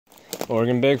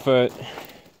Oregon Bigfoot.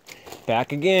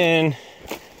 Back again.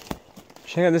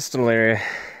 Check out this little area.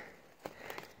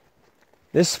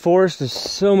 This forest is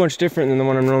so much different than the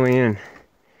one I'm normally in.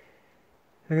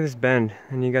 Look at this bend.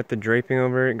 And you got the draping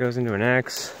over it. It goes into an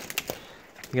X.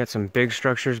 You got some big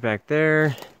structures back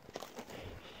there.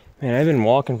 Man, I've been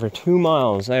walking for 2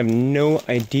 miles. I have no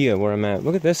idea where I'm at.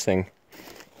 Look at this thing.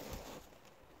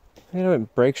 You know,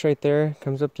 it breaks right there,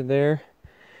 comes up to there,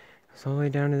 goes all the way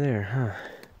down to there, huh?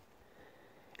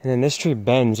 And then this tree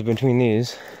bends between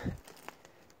these.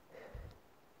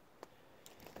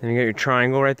 Then you got your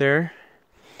triangle right there.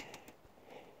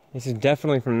 This is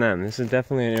definitely from them. This is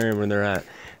definitely an area where they're at.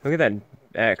 Look at that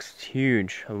X, it's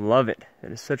huge. I love it.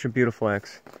 It is such a beautiful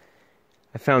X.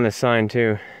 I found this sign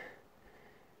too.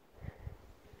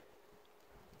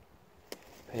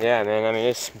 Yeah, man, I mean,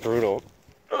 it's brutal.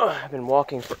 Ugh, I've been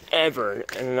walking forever,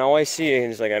 and all I see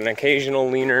is like an occasional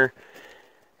leaner,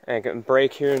 and a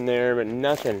break here and there, but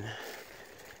nothing.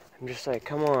 I'm just like,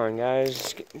 come on,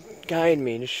 guys, guide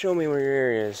me, just show me where your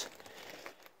area is.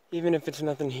 Even if it's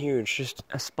nothing huge, just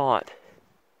a spot.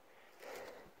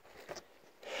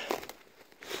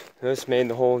 This made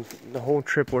the whole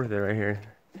trip worth it right here.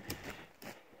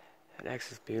 That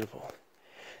X is beautiful.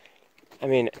 I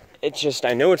mean, it's just,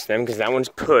 I know it's them because that one's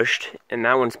pushed and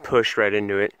that one's pushed right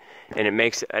into it. And it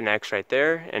makes an X right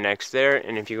there, an X there.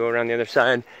 And if you go around the other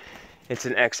side, it's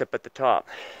an X up at the top.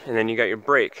 And then you got your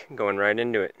break going right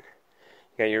into it.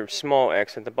 You got your small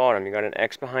X at the bottom. You got an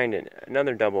X behind it,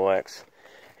 another double X,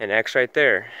 an X right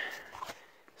there.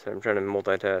 So I'm trying to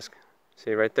multitask.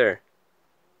 See right there.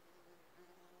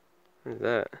 What is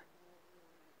that?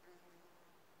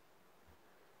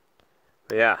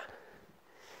 But yeah.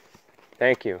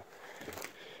 Thank you.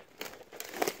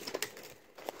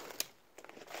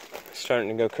 It's starting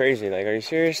to go crazy. Like, are you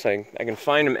serious? Like, I can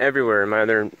find them everywhere in my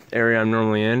other area I'm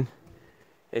normally in.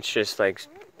 It's just like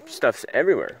stuff's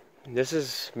everywhere. This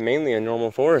is mainly a normal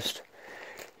forest.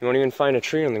 You won't even find a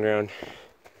tree on the ground.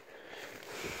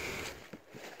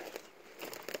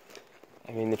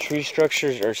 I mean, the tree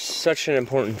structures are such an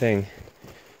important thing.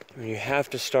 I mean, you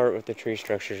have to start with the tree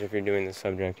structures if you're doing this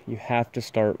subject. You have to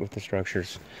start with the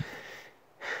structures.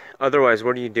 Otherwise,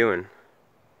 what are you doing?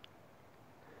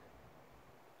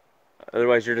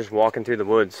 Otherwise, you're just walking through the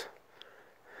woods.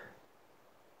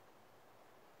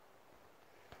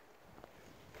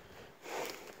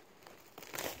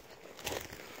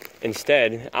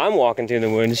 Instead, I'm walking through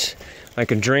the woods like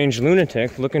a deranged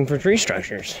lunatic looking for tree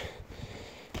structures.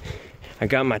 I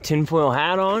got my tinfoil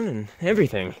hat on and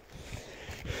everything.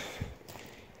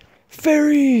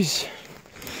 Fairies!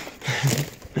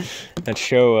 That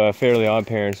show, Fairly Odd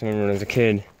Parents, I remember when I was a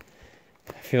kid.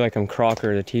 I feel like I'm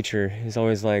Crocker, the teacher. He's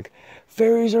always like,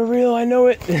 fairies are real, I know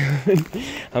it.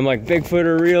 I'm like, Bigfoot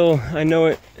are real, I know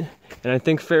it. And I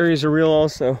think fairies are real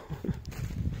also.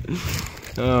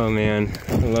 Oh man,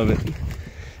 I love it.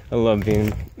 I love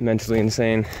being mentally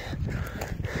insane.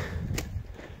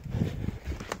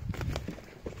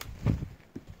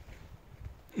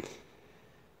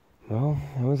 Well,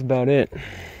 that was about it.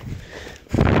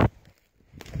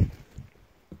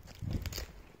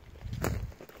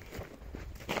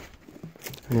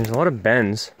 And there's a lot of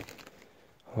bends.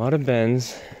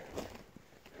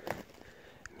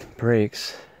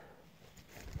 Breaks.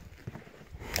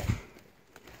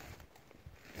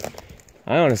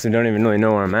 I honestly don't even really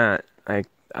know where I'm at.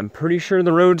 I'm pretty sure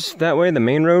the road's that way, the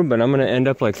main road, but I'm gonna end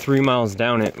up like 3 miles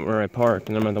down it where I parked,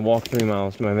 and I'm gonna have to walk 3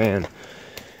 miles to my van.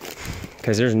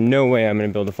 Because there's no way I'm gonna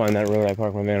be able to find that road I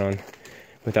parked my van on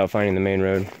without finding the main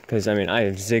road. Because I mean, I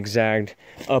have zigzagged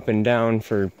up and down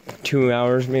for 2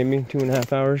 hours, maybe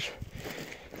 2.5 hours.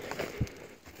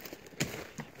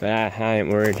 But I ain't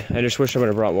worried. I just wish I would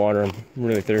have brought water. I'm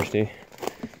really thirsty.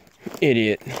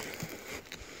 Idiot.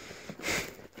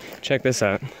 Check this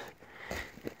out.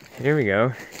 Here we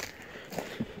go.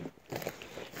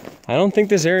 I don't think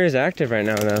this area is active right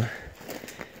now, though.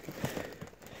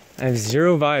 I have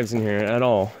zero vibes in here at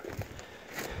all.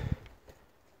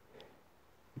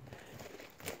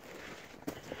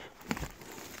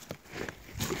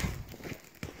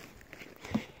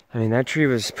 I mean, that tree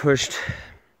was pushed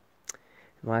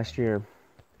last year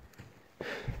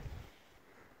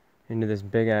into this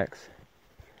big X.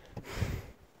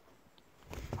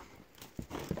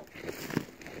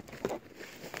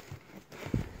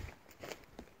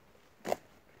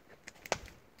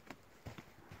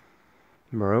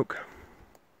 Broke.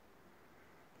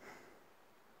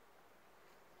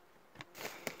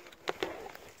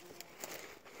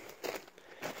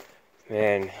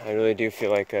 Man, I really do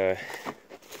feel like a,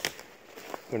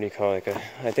 what do you call it?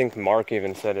 I think Mark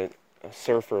even said it, a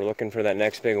surfer looking for that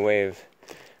next big wave.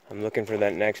 I'm looking for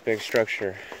that next big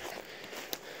structure.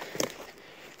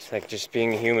 It's like just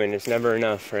being a human. It's never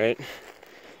enough, right?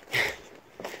 You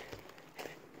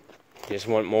just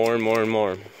want more and more and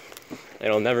more.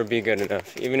 It'll never be good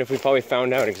enough. Even if we probably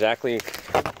found out exactly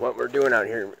what we're doing out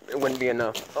here, it wouldn't be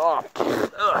enough. Oh,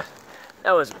 ugh.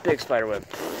 That was a big spider web.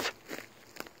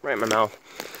 Right in my mouth.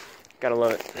 Gotta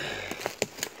love it.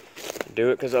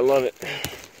 Do it because I love it.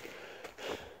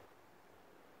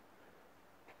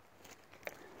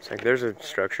 It's like there's a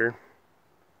structure.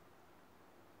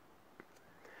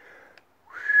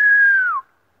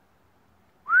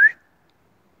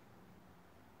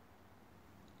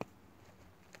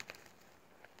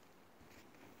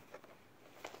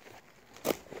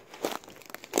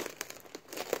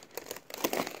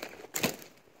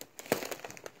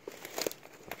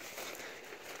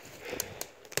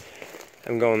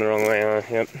 I'm going the wrong way, huh?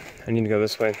 Yep. I need to go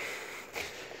this way.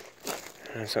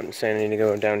 Something saying I need to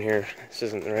go down here. This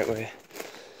isn't the right way.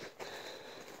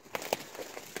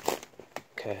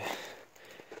 Okay.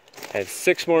 I had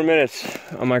 6 more minutes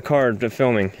on my card to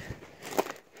filming.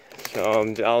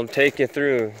 So I'll take you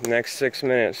through the next 6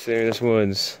 minutes through this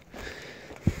woods.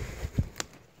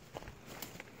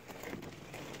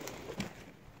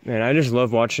 Man, I just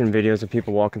love watching videos of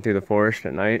people walking through the forest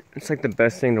at night. It's like the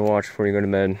best thing to watch before you go to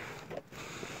bed.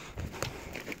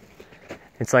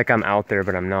 It's like I'm out there,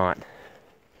 but I'm not.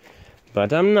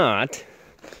 But I'm not.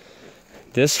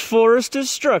 This forest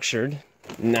is structured.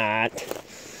 Not.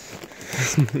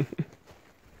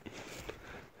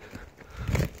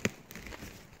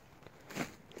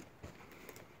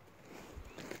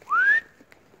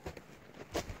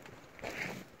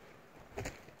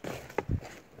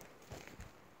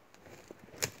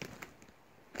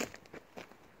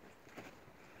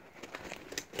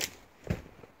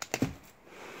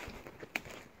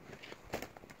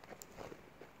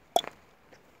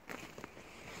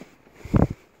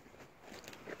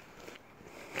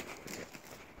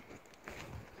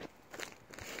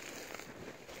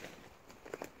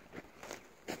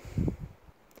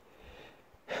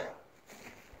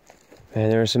 And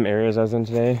there were some areas I was in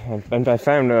today. I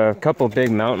found a couple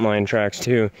big mountain lion tracks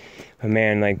too. But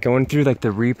man, like going through like the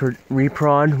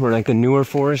reprod, where like the newer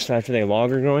forests after they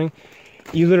log are growing,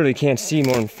 you literally can't see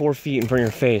more than 4 feet in front of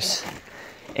your face.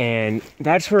 And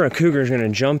that's where a cougar is gonna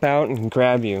jump out and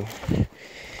grab you.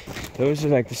 Those are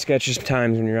like the sketchiest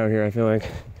times when you're out here, I feel like.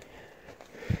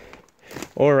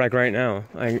 Or like right now,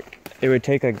 it would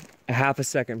take like a half a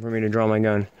second for me to draw my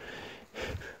gun.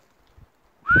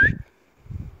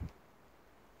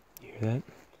 That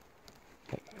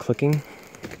clicking.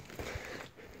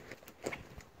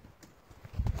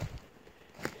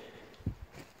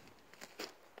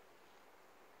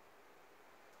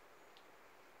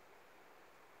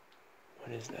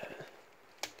 What is that?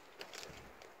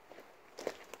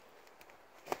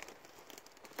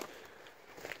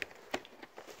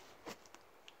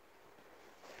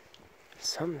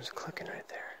 Something's clicking right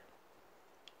there.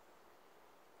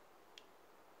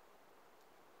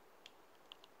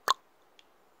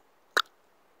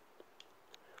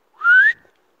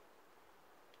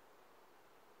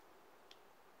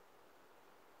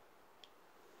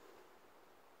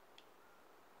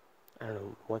 I don't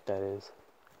know what that is.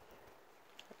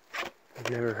 I've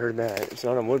never heard that. It's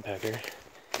not a woodpecker.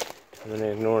 I'm gonna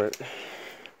ignore it.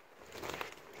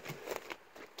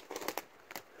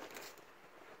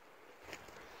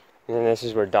 And then this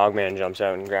is where Dogman jumps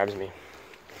out and grabs me.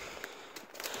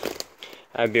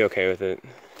 I'd be okay with it.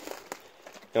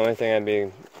 The only thing I'd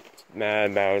be mad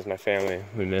about is my family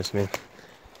would miss me.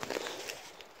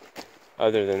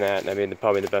 Other than that, that'd be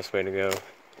probably the best way to go.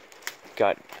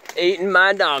 Got eaten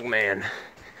by Dogman.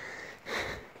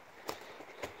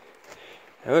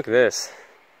 Now look at this.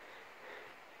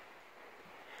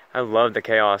 I love the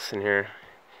chaos in here.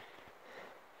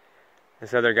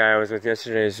 This other guy I was with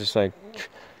yesterday is just like,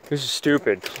 this is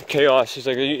stupid. Chaos. He's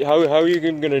like, how are you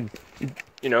gonna,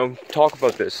 you know, talk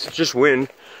about this? It's just wind,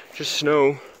 just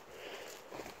snow.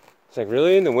 It's like,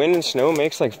 really? The wind and snow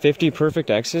makes like 50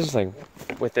 perfect X's, like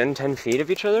within 10 feet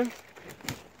of each other?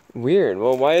 Weird.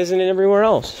 Well, why isn't it everywhere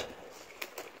else?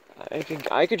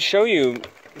 I could show you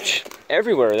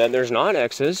everywhere that there's not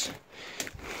X's.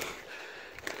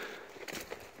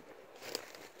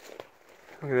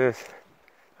 Look at this.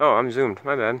 Oh, I'm zoomed.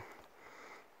 My bad.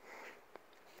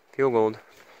 Field gold.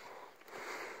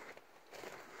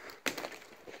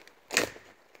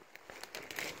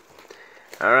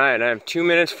 Alright, I have 2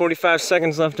 minutes 45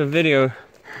 seconds left of video.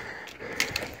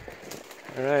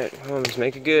 Alright, well, let's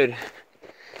make it good.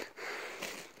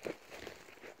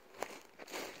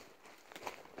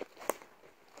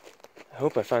 I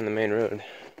hope I find the main road.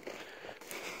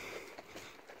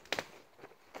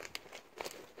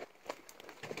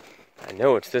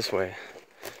 know it's this way.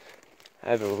 I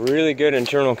have a really good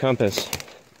internal compass.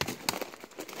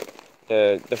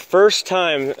 The first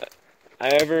time I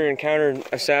ever encountered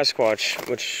a Sasquatch,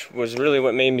 which was really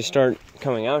what made me start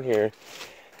coming out here,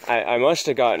 I must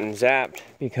have gotten zapped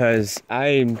because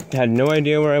I had no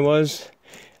idea where I was.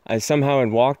 I somehow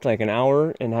had walked like an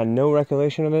hour and had no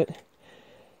recollection of it.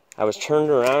 I was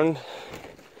turned around,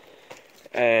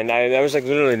 and that was like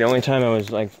literally the only time I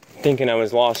was like thinking I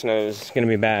was lost and it was gonna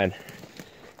be bad.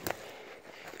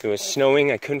 It was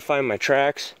snowing, I couldn't find my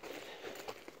tracks.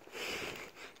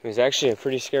 It was actually a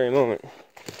pretty scary moment.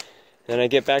 Then I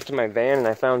get back to my van and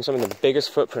I found some of the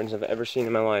biggest footprints I've ever seen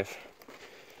in my life.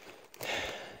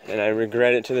 And I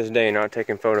regret it to this day not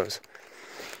taking photos.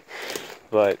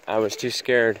 But I was too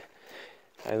scared.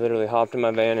 I literally hopped in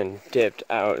my van and dipped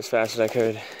out as fast as I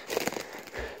could.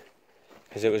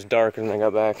 Because it was dark when I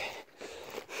got back.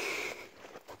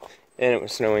 And it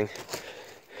was snowing.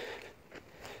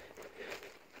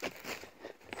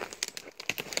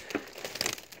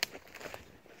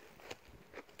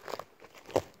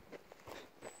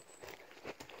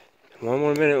 One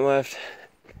more minute left.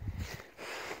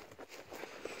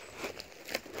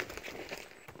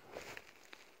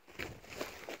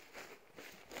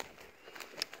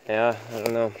 Yeah, I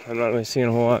don't know. I'm not really seeing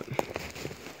a whole lot.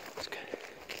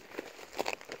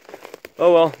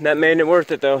 Oh well, that made it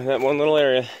worth it though, that one little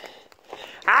area.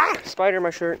 Ah! Spider in my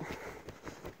shirt.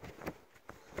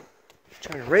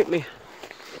 Trying to rape me.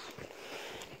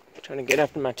 Trying to get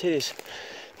after my titties.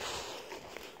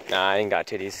 Nah, I ain't got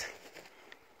titties.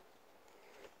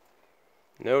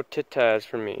 No titties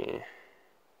for me.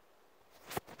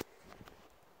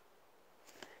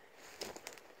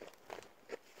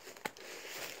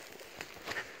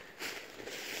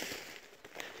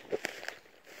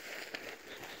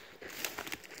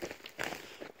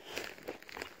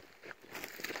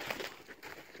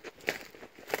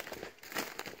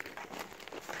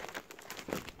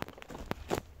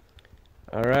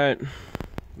 Alright,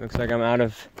 looks like I'm out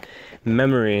of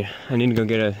memory. I need to go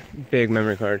get a big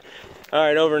memory card.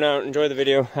 Alright, over and out. Enjoy the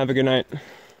video. Have a good night.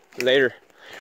 Later.